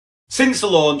Since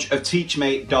the launch of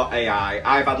Teachmate.ai,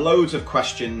 I've had loads of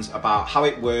questions about how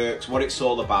it works, what it's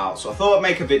all about. So I thought I'd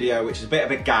make a video which is a bit of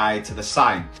a guide to the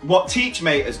site. What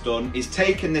Teachmate has done is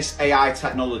taken this AI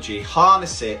technology,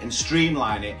 harness it and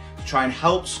streamline it to try and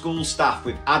help school staff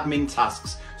with admin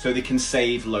tasks so they can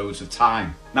save loads of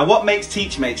time. Now, what makes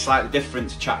Teachmate slightly different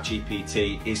to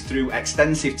ChatGPT is through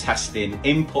extensive testing,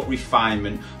 input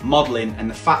refinement, modelling, and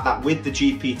the fact that with the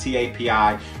GPT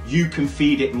API, you can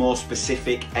feed it more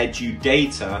specific edu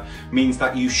data means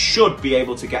that you should be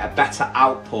able to get a better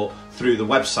output through the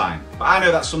website. But I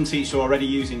know that some teachers are already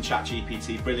using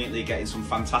ChatGPT brilliantly, getting some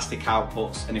fantastic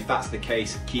outputs, and if that's the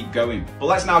case, keep going. But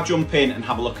let's now jump in and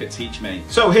have a look at Teachmate.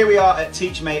 So here we are at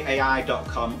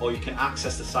teachmateai.com, or you can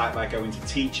access the site by going to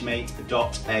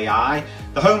teachmate.ai.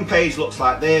 The homepage looks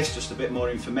like this, just a bit more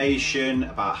information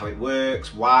about how it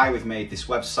works, why we've made this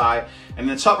website, and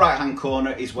in the top right hand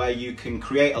corner is where you can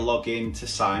create a login to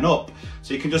sign up.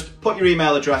 So you can just put your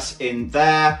email address in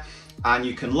there, and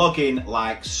you can log in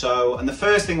like so. And the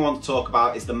first thing I want to talk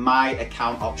about is the My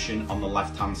Account option on the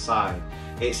left hand side.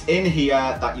 It's in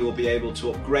here that you will be able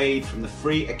to upgrade from the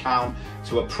free account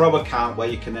to a pro account where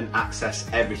you can then access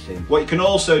everything. What you can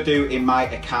also do in My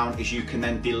Account is you can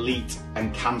then delete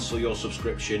and cancel your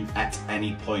subscription at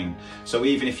any point. So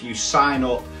even if you sign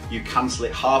up, you cancel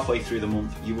it halfway through the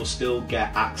month, you will still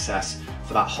get access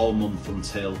for that whole month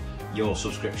until your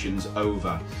subscription's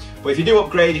over. But if you do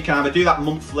upgrade, you can either do that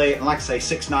monthly, and like I say,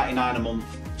 $6.99 a month,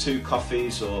 2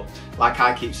 coffees, or like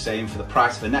I keep saying, for the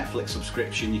price of a Netflix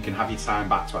subscription, you can have your time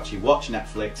back to actually watch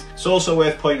Netflix. It's also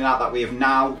worth pointing out that we have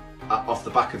now, off the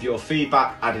back of your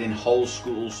feedback, added in whole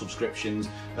school subscriptions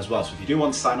as well. So if you do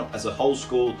want to sign up as a whole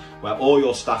school where all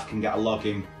your staff can get a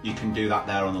login, you can do that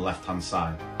there on the left hand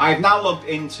side. I've now logged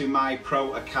into my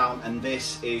pro account, and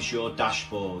this is your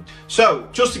dashboard. So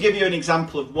just to give you an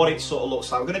example of what it sort of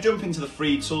looks like, we're going to jump into the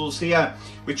free tools here.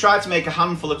 We've tried to make a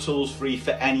handful of tools free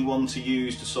for anyone to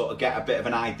use to sort of get a bit of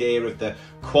an idea of the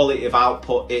quality of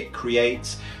output it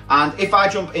creates. And if I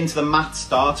jump into the math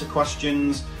starter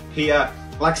questions here,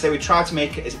 like I say, we try to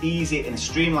make it as easy and as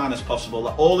streamlined as possible,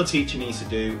 that all the teacher needs to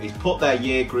do is put their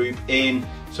year group in.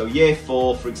 So year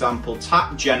 4, for example,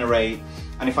 tap generate,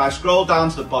 and if I scroll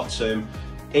down to the bottom,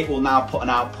 it will now put an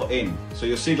output in. So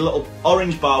you'll see the little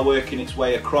orange bar working its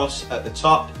way across at the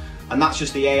top, and that's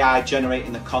just the AI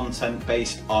generating the content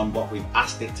based on what we've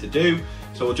asked it to do.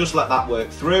 So we'll just let that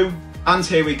work through. And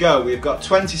here we go, we've got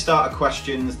 20 starter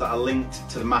questions that are linked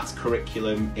to the maths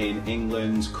curriculum in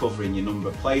England, covering your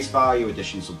number, place value,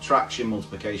 addition, subtraction,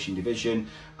 multiplication, division,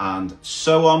 and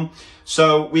so on.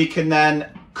 So we can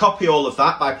then copy all of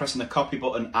that by pressing the copy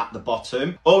button at the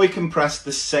bottom, or we can press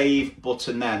the save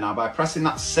button there. Now by pressing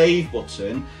that save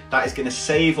button, that is going to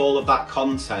save all of that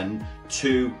content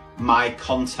to My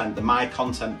Content, the My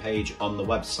Content page on the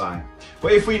website.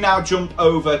 But if we now jump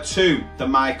over to the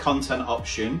My Content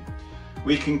option,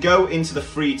 we can go into the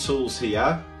free tools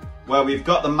here where we've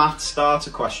got the math starter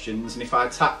questions, and if I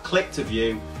tap click to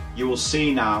view, you will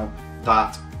see now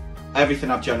that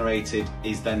everything I've generated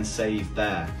is then saved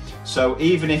there. So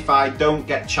even if I don't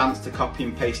get a chance to copy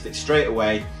and paste it straight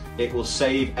away, it will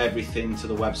save everything to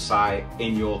the website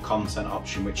in your content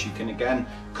option, which you can again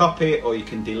copy or you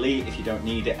can delete if you don't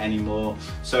need it anymore.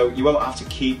 So you won't have to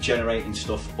keep generating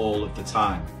stuff all of the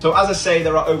time. So as I say,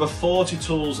 there are over 40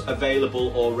 tools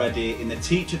available already. In the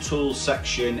teacher tools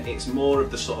section, it's more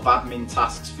of the sort of admin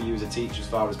tasks for you as a teacher, as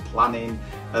far as planning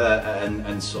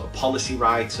and sort of policy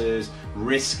writers,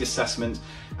 risk assessments.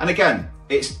 And again,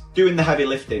 it's doing the heavy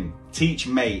lifting.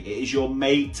 Teachmate, it is your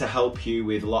mate to help you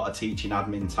with a lot of teaching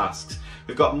admin tasks.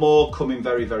 We've got more coming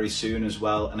very, very soon as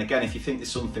well. And again, if you think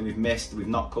there's something we've missed, we've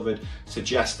not covered,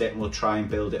 suggest it and we'll try and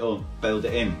build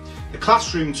it in. The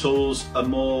classroom tools are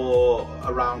more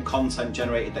around content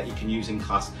generated that you can use in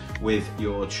class with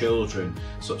your children,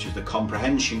 such as the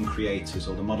comprehension creators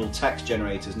or the model text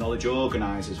generators, knowledge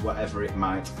organizers, whatever it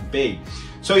might be.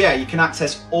 So yeah, you can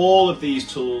access all of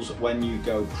these tools when you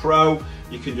go pro.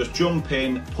 You can just jump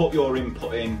in, put your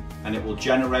input in, and it will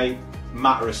generate,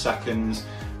 matter of seconds.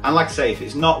 And like I say, if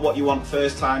it's not what you want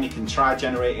first time, you can try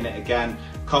generating it again,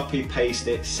 copy, paste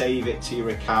it, save it to your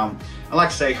account. And like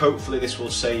I say, hopefully this will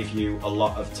save you a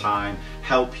lot of time,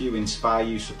 help you, inspire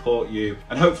you, support you,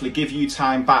 and hopefully give you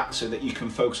time back so that you can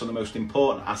focus on the most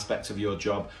important aspect of your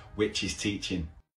job, which is teaching.